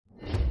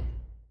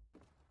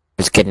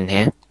There's a kid in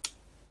here.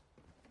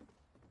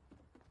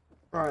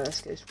 Right,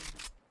 let's go.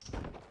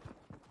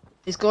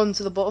 He's gone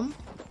to the bottom.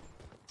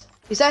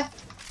 He's there.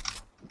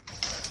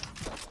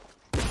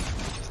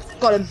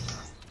 Got him.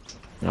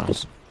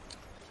 Nice.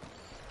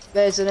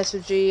 There's an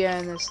SMG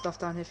and there's stuff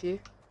down here for you.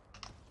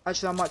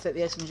 Actually, I might take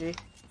the SMG.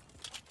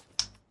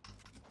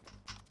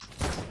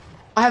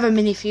 I have a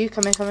mini for you.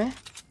 Come here, come here.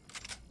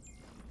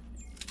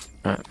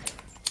 Right.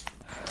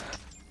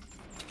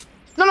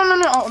 No.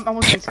 I wasn't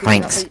going to give you that,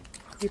 Thanks. but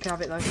you can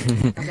have it though,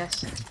 I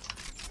guess.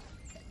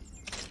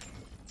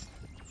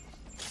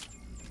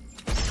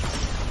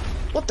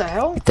 What the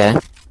hell? There.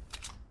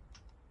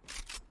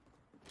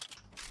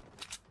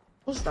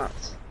 What's that?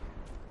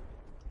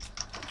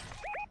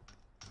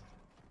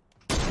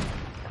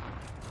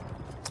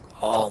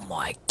 Oh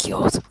my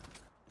god.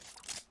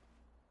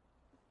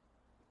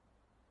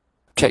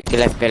 Check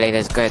your left, Billy.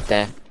 There's good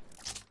there.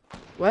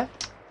 Where?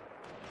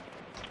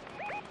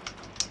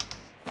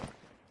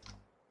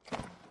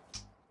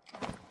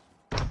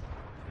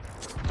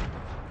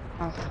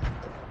 Oh.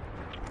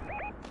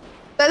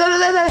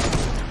 There!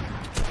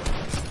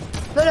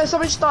 No,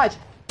 somebody just died.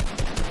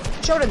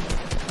 Sheldon,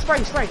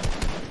 spray.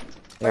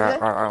 Yeah,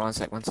 right, one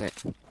sec.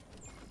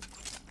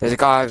 There's a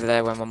guy over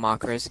there where my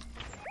marker is.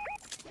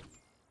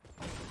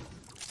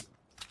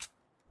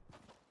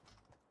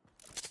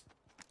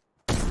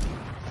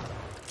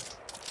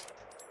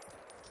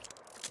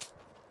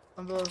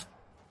 I'm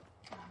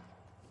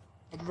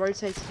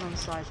rotating on the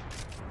side.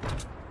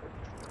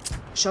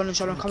 Sheldon,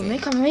 come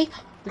with me.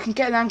 We can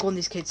get an angle on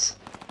these kids.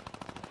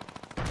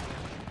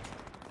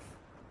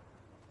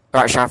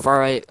 Right, shall I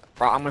throw it?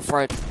 Right, I'm gonna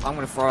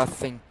throw a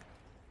thing.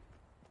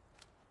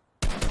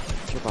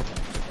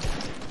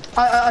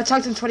 I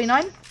tagged him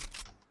 29.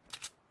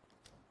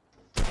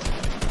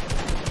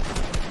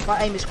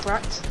 My aim is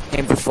cracked.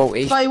 Aim for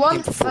 40. 31.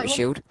 Aim for 40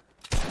 shield.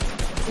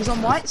 He's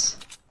on whites.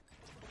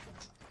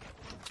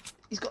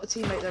 He's got a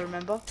teammate there,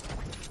 remember?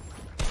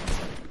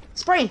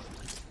 Spray!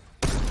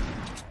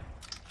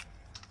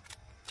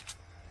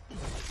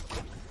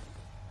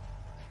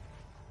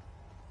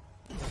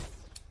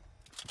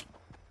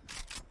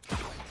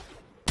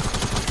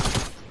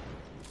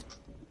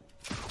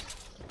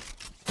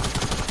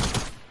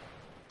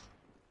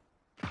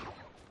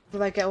 Will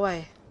they get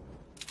away?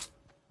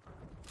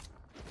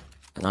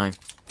 No.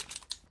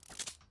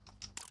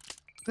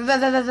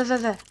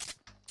 There.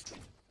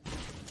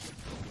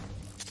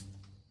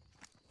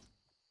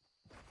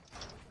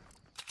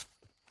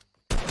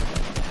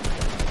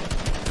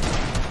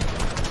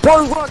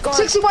 Bro, what guy?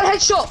 61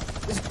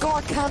 headshot! This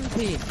guy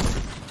camping.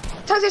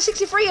 Tagged at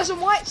 63 as on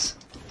whites.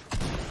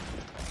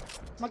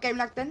 My game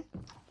lagged then.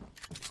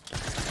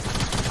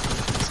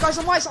 This guy's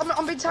on whites.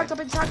 I'm being tagged. I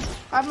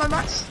have no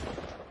mats.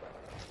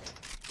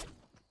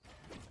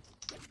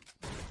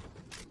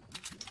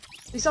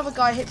 This other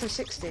guy hit for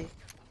 60.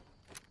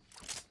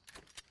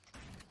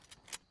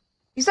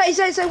 He's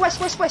there,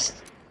 west.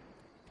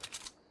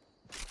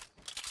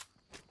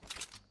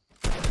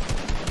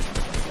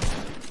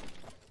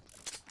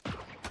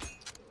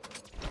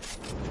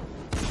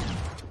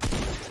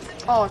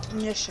 Oh,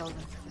 yes, Sheldon.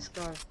 Let's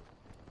go.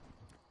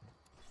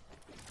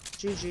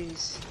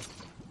 GG's.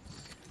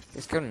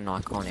 It's got an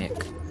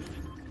iconic.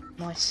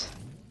 Nice.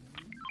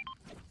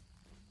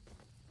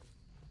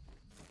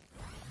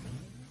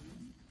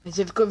 Have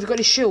you got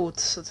any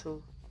shields at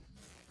all?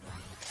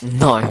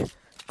 No,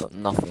 got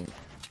nothing.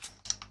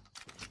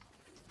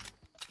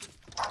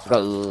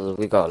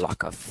 We got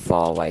like a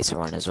far way to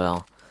run as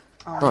well.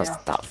 Oh, Not yeah.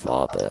 that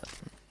far, but.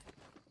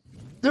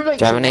 They're like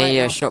Do you have any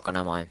right shotgun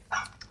ammo?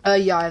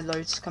 yeah, I have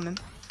loads coming.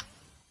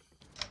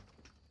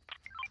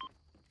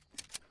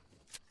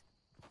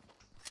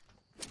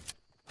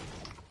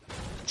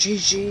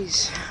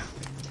 GG's.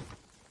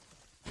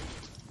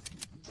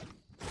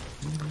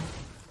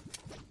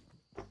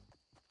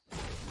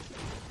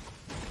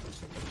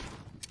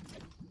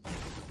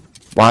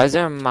 Why is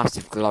there a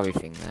massive glowy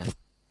thing there?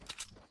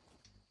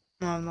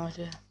 No, I have no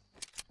idea.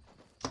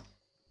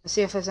 Let's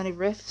see if there's any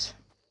rifts.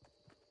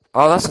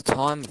 Oh, that's a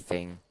time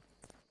thing.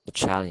 The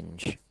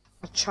challenge.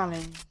 A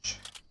challenge.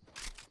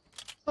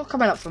 Not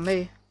coming up for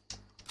me.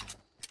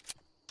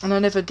 And I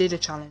never did a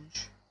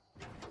challenge.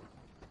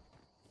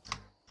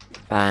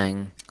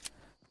 Bang.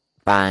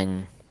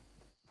 Bang.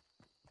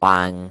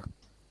 Bang.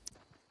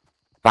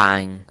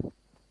 Bang.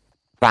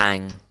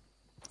 Bang.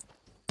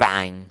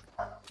 Bang.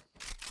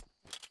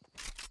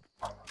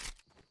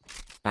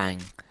 Bang.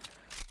 Do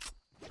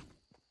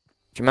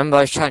you remember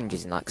those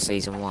challenges in like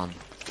season 1?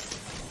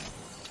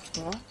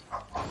 What?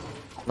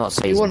 Not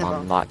season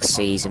 1, like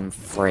season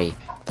 3.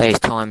 Those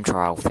time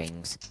trial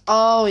things.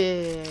 Oh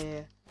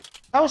yeah.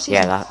 That was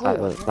season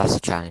 4. That's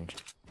a challenge.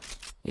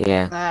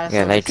 Yeah,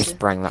 yeah, they just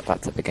bring that back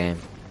to the game.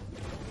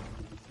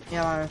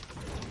 Yeah, I know.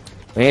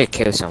 We need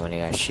to kill someone who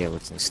has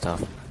shields and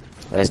stuff.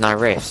 But there's no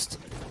wrist.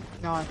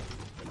 No.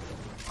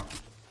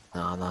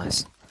 Oh,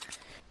 nice.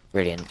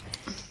 Brilliant.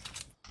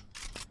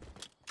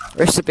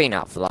 Rifts have been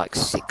out for like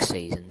 6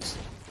 seasons.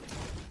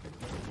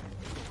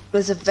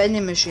 There's a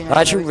vending machine.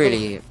 Actually,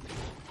 really.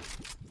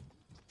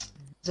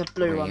 There's a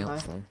blue really one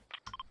helpful.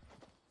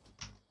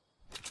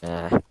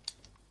 I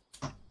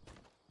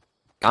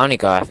only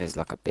go if it's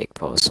like a big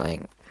pot or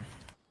something.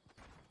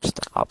 Just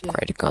an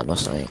upgraded gun or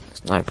something.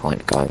 There's no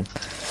point going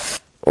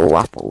all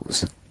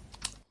apples.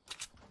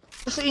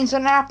 Just eating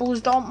some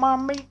apples, don't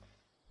mind me.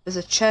 There's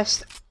a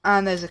chest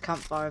and there's a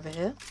campfire over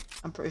here.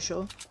 I'm pretty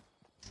sure.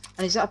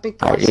 And is that a big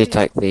pot? You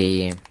take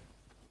the...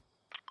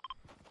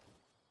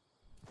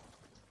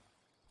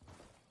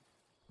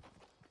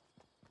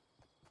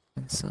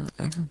 So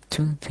I got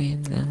 2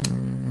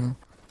 pin.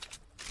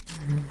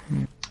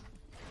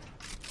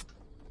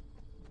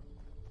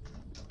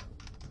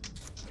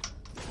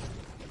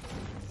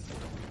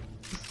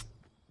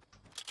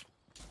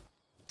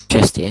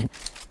 Chest here.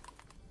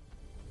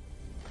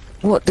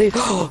 What the?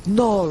 Oh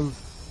no!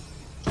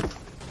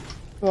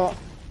 What?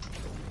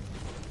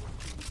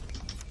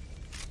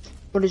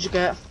 What did you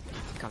get?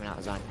 Coming out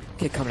of zone.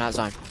 Kid coming out of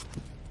zone.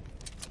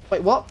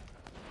 Wait, what?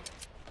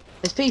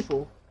 There's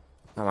people?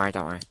 Don't worry,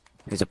 don't worry.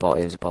 It was a bot,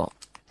 it was a bot.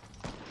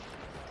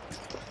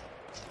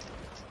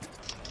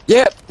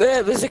 Yep,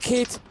 there's a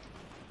kid!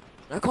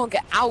 I can't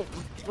get out,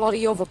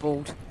 bloody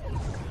overboard.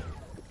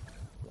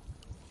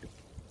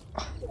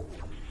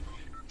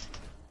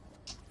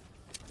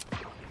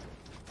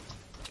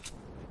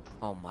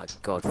 Oh my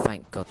god,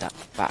 thank god that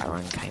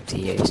batarang came to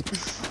use.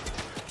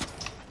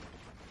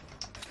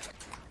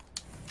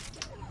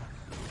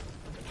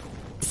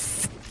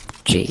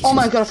 Jesus. Oh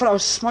my god, I thought that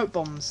was smoke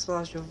bombs. That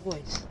was your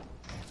voice.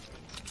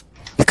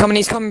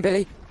 He's coming,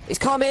 Billy! He's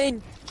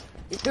coming!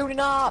 He's building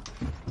up!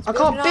 I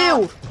can't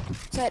build!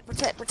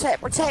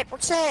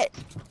 Protect!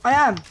 I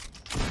am.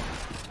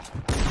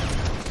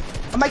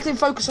 I'm making him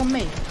focus on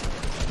me.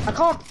 I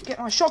can't get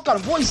my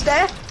shotgun. What is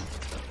there?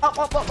 Up,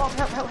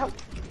 help.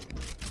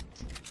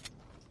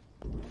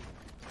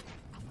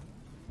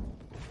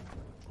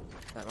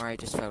 Don't worry,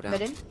 just fell down.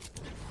 Mid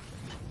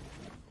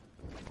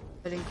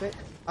in quick.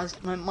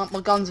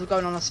 My guns were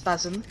going on a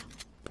spasm.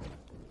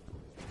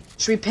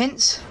 Should we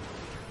pinch?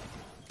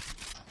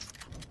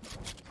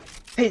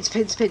 Pinch.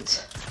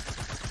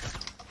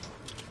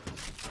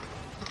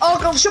 Oh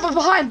god, shot me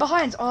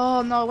behind!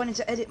 Oh no, I went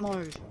into edit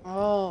mode.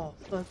 Oh,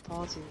 third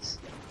parties.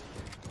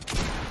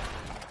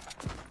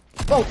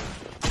 Whoa!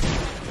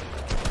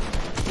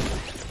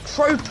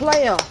 Pro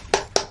player!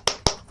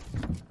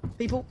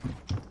 People.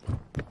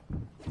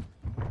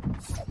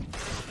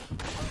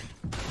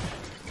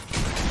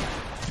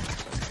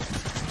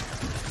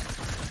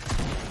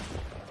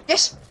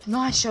 Yes!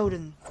 Nice,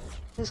 Sheldon.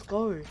 Let's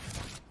go.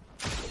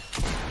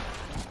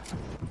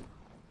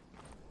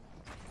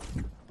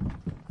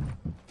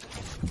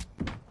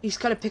 He's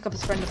gonna pick up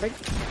his friend, I think.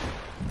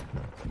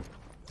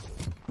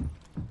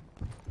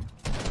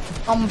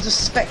 I'm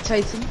just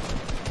spectating.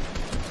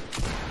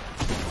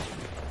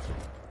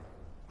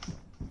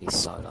 He's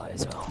so low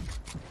as well.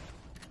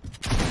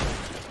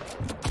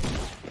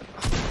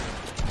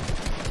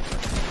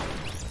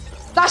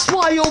 That's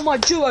why you're my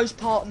duo's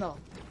partner.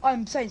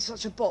 I'm saying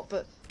such a bot,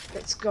 but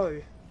let's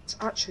go. Let's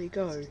actually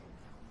go.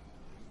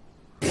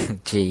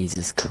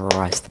 Jesus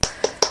Christ.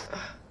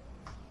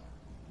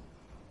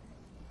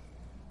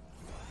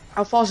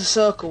 How far's the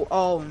circle?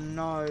 Oh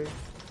no.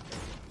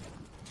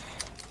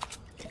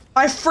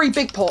 I have 3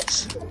 big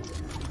pots.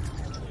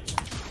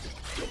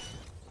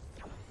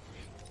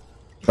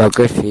 Well,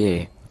 good for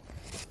you.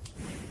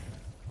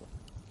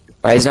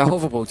 Wait, is there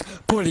hoverboards?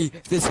 Bully,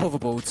 there's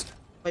hoverboards.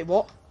 Wait,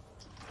 what?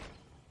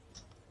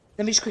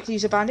 Let me just quickly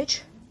use a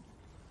bandage.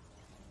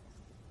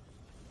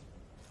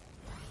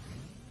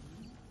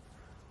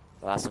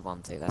 Well, that's a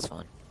 1-2, that's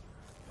fine.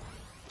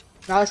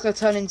 Now it's gonna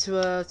turn into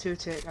a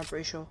 2-tick, I'm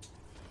pretty sure.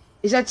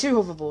 Is there 2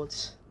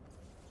 hoverboards?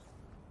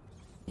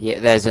 Yeah,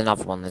 there's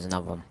another one,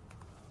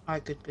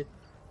 Alright, good.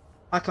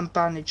 I can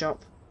bandage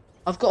up.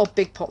 I've got a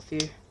big pot for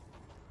you.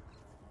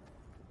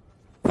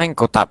 Thank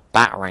god that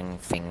batarang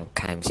thing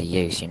came to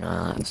use, you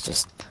know, it's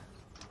just...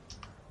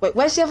 Wait,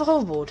 where's the other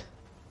hoverboard?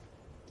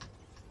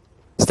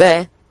 It's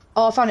there!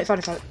 Oh, I found it.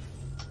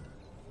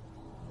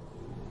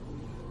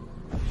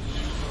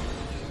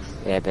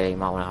 Yeah, but you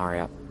might want to hurry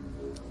up.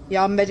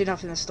 Yeah, I'm medding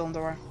up in the storm,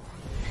 don't worry.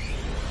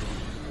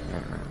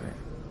 Right.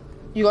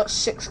 You got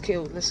 6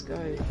 killed, let's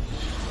go.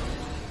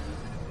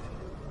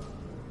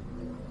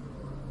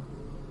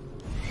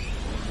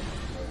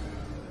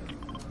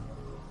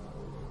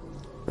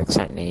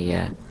 Exactly,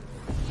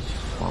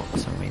 well, for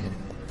some reason.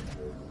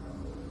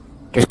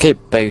 Just keep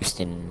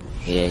boosting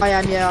here. I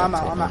am, yeah, I'm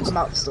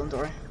out the storm,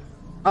 don't worry.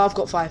 Oh, I've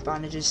got 5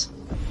 bandages.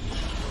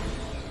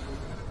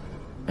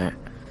 Right.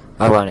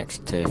 I will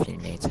next to if you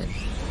need to.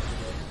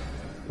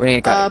 We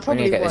need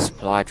to get this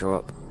supply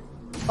drop.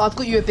 But I've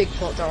got you a big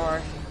pot, don't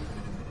worry.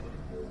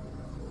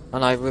 I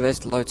know, well,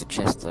 there's loads of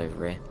chests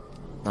over here.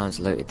 No one's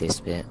looted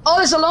this bit. Oh,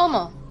 there's a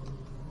llama!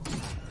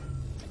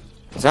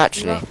 It's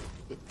actually...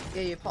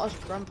 Yeah, you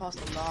run past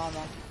the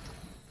llama.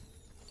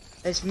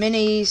 There's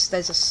minis,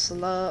 there's a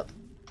slurp.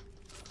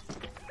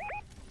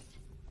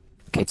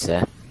 Kids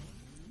there.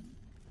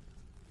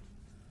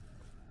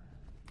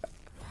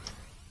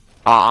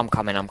 Oh, I'm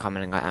coming, I'm going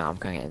to get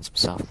in some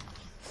stuff.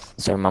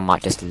 So my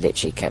mic just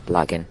literally kept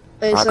lagging.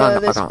 There's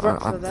I'm there.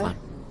 fine.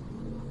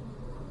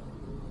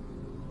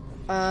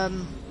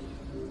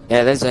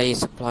 Yeah, there's a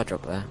supply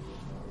drop there.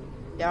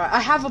 Yeah, I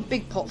have a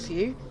big pot for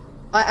you.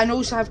 And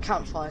also have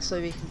campfire, so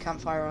we can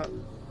campfire up.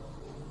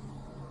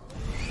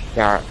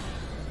 Yeah.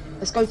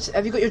 Let's go.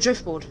 Have you got your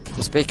driftboard?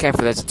 Just be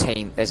careful. There's a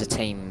team. There's a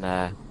team.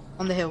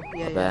 On the hill.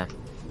 Yeah, up yeah. there.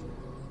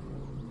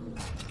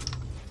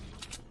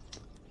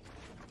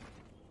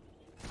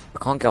 I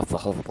can't get off the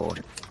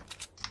hoverboard.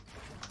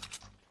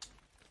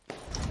 It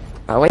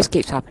always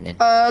keeps happening.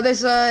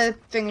 There's a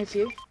thing for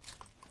you.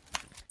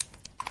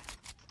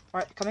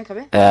 Right, come here,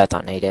 come here.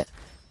 Don't need it.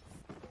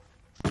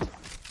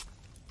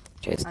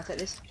 Cheers. I'll take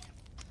this.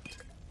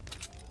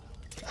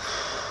 Do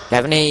you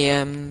have any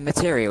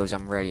materials?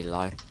 I'm really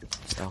low.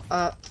 Still.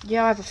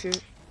 Yeah, I have a few.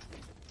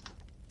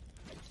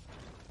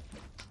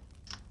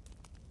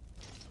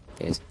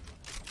 Cheers.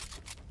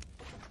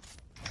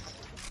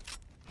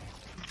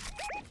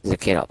 There's a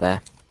kid up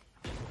there.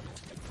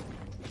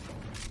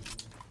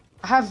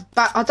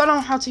 I don't know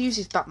how to use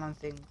these Batman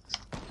things.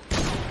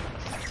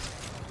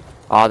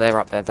 Oh, they're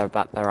up there. They're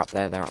up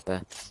there. They're up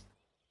there.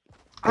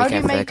 How do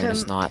you make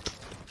them?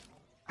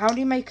 How do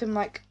you make them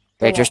like?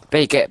 They just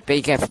be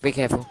careful. Be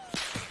careful.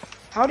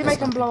 How do you make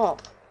them blow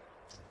up?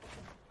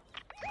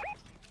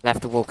 You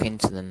have to walk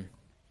into them.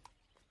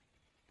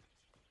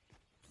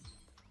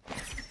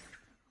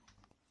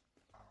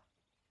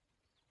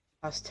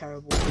 That's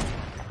terrible.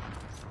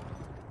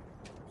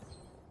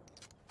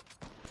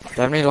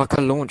 Don't need like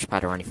a launch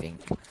pad or anything.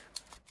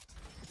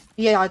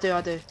 Yeah, I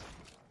do.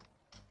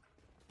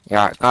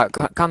 Yeah,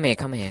 come here.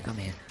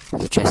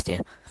 There's a chest here.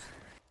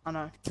 I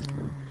know.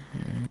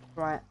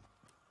 Right.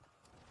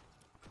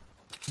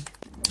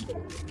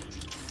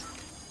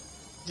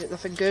 Is it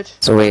nothing good?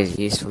 It's always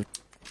useful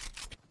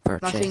for a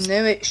Nothing chest.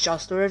 new, it's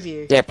just a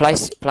review. Yeah,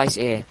 place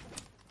here.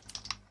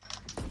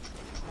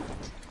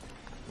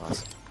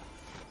 Nice.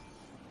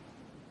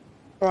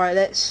 Right,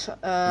 let's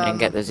And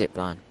get the zip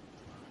line.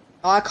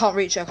 Oh, I can't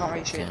reach it,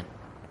 Yeah,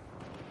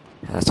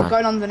 that's fine.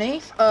 Going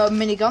underneath,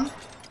 minigun.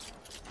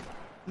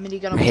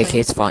 Minigun on Here, the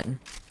kids fighting.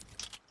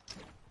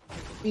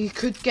 You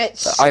could get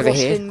Over squashed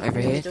here, in over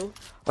the here. middle.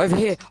 Over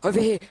here.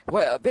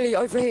 Wait, Billy,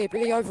 over here.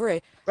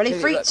 Ready? Billy,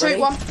 3, look, 2, ready?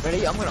 1.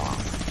 Ready? I'm gonna.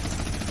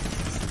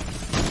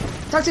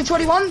 Tag team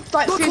 21.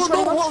 Like, Look, fuse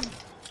look, 21. look.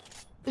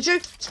 Did you?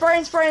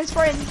 Spraying.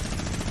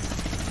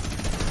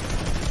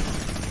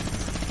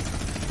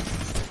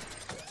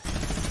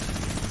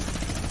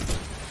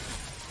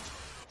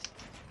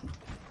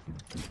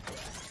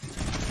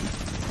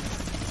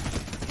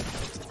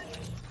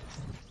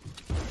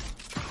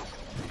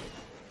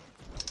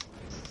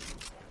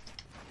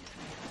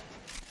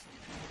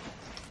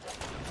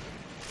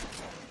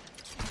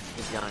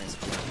 Be honest.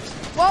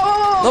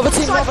 Whoa! Another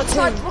team, Side, another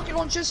side, team. rocket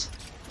launchers.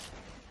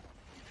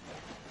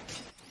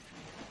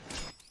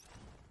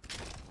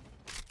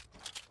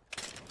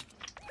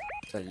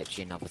 There's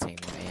literally another team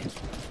right here.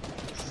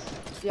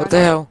 Yeah, What the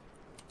hell?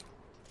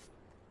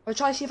 I'll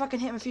try to see if I can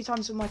hit him a few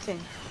times with my thing.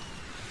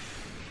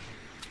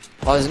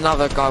 Oh, there's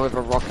another guy with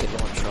a rocket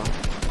launcher.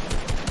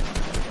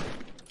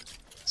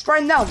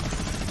 Spraying now.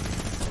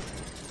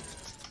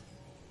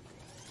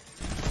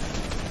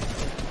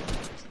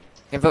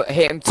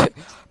 Hit him too.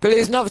 Billy,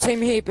 there's another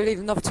team here. Billy, there's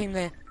another team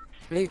there.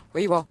 Billy,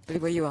 where you are? Billy,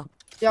 where you are?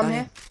 Yeah, I'm Down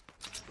here.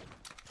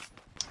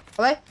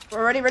 Are they?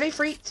 We're ready?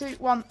 3, 2,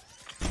 1.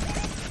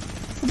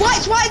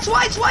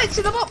 Whites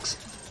in the box!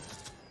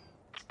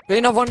 Billy,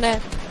 another one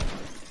there.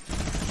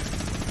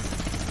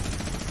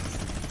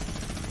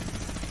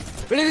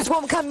 Billy, there's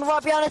one coming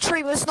right behind a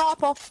tree with a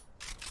sniper.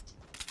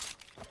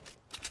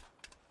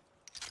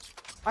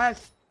 I have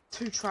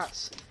 2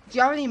 traps. Do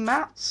you have any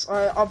mats?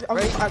 I'll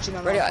Ready? actually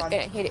no, Ready? I'm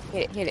fine. Hit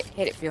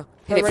it for you.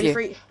 Ready,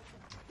 3.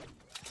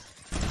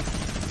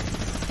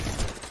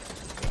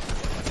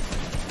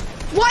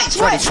 Whites!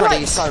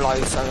 He's so low.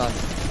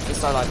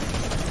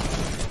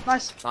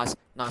 Nice.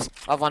 Nice.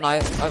 Other one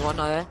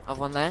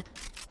there.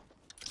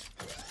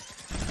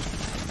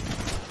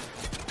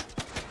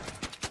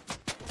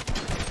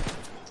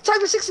 Tag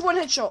the 61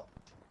 headshot.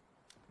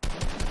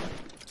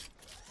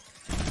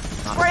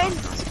 Spraying.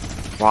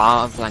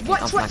 Wow, I'm flanking.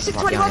 Whites,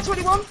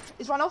 21.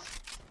 Is one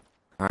off.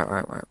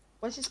 Right.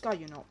 Where's this guy?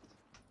 You're not.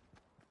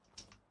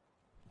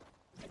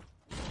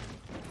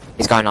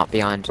 He's going up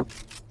behind.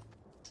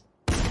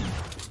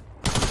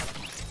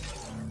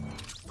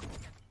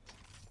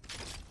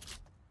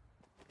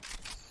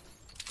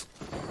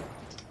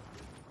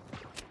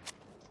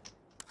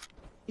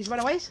 He's run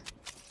away.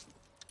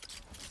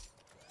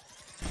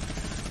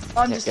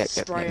 I'm Yep, just a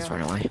sprayer. he's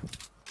run away.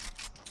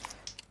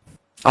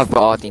 I've got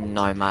hardly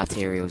no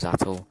materials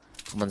at all.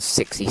 I'm on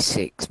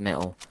 66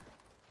 metal.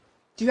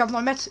 Do you have no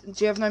mats?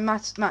 Do you have no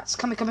mats?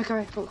 Come here.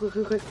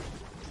 Quick.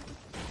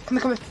 Come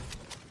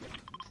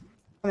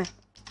here.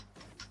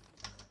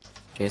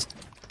 Cheers.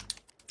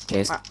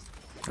 Ah.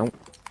 Oh.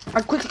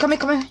 Quickly, come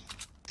here.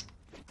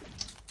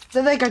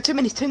 There they go. 2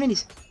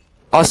 minis.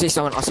 I see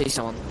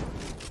someone.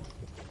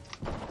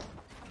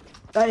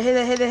 They're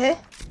here.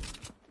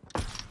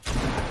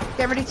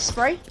 Get ready to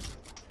spray.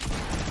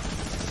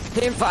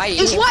 Hit him for 80.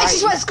 He's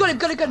white.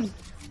 Got him.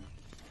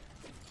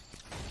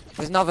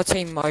 There's another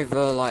team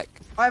over, like,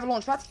 I have a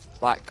launch pad.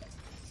 Black.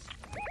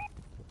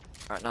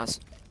 Alright, nice.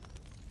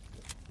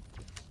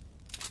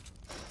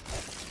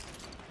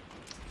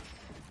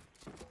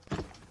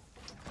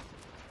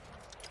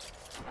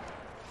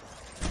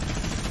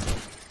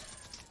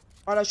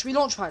 Alright, should we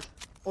launch pad?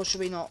 Or should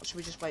we not? Should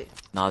we just wait?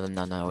 No.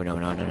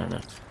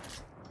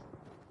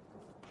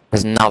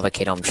 There's another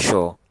kid, I'm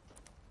sure.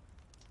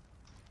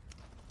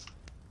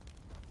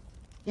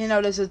 You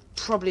know, there's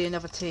probably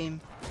another team.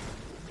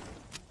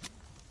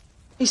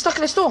 He's stuck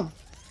in a storm.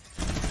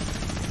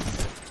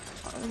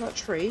 Oh, that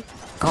tree.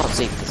 Can't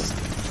see this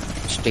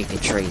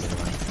stupid trees in the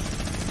way.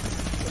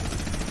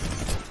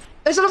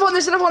 There's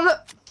another one, look!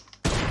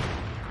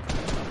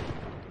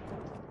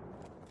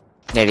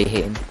 Nearly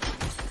hit him.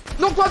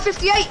 Knock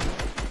 158!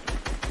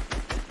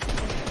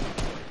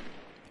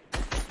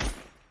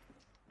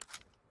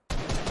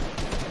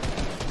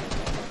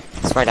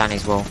 Spray down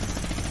his wall.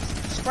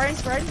 Spraying.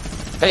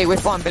 Billy, we're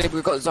fine, Billy,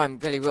 we've got zone,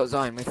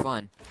 we're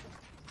fine.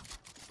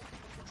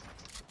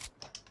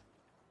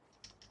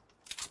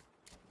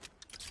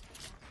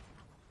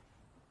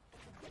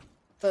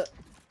 But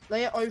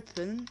lay it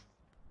open.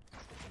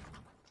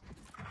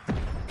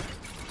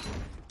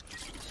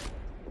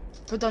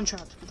 Put down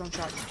traps.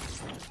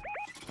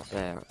 Up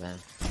there.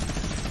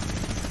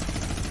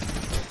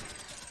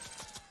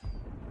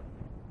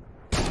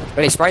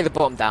 Billy, spray the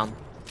bottom down.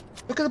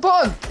 Look at the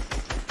bottom!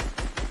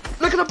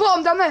 Look at the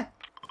bottom down there!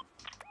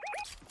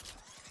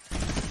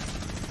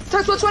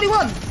 Tank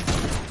 121!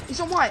 He's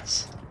on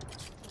whites.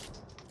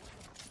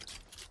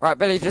 Right,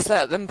 Billy, just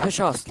let them push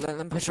us.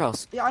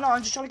 Yeah, I know,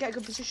 I'm just trying to get a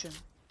good position.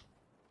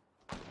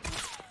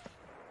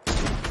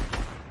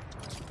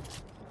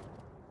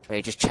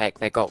 Billy, just check,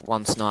 they got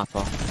one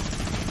sniper.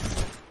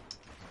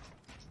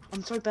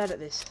 I'm so bad at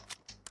this.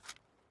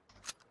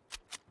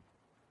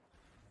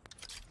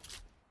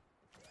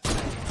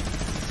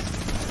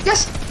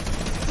 Yes!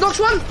 Knocks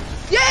one!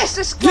 Yes!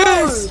 Let's go!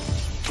 Yes!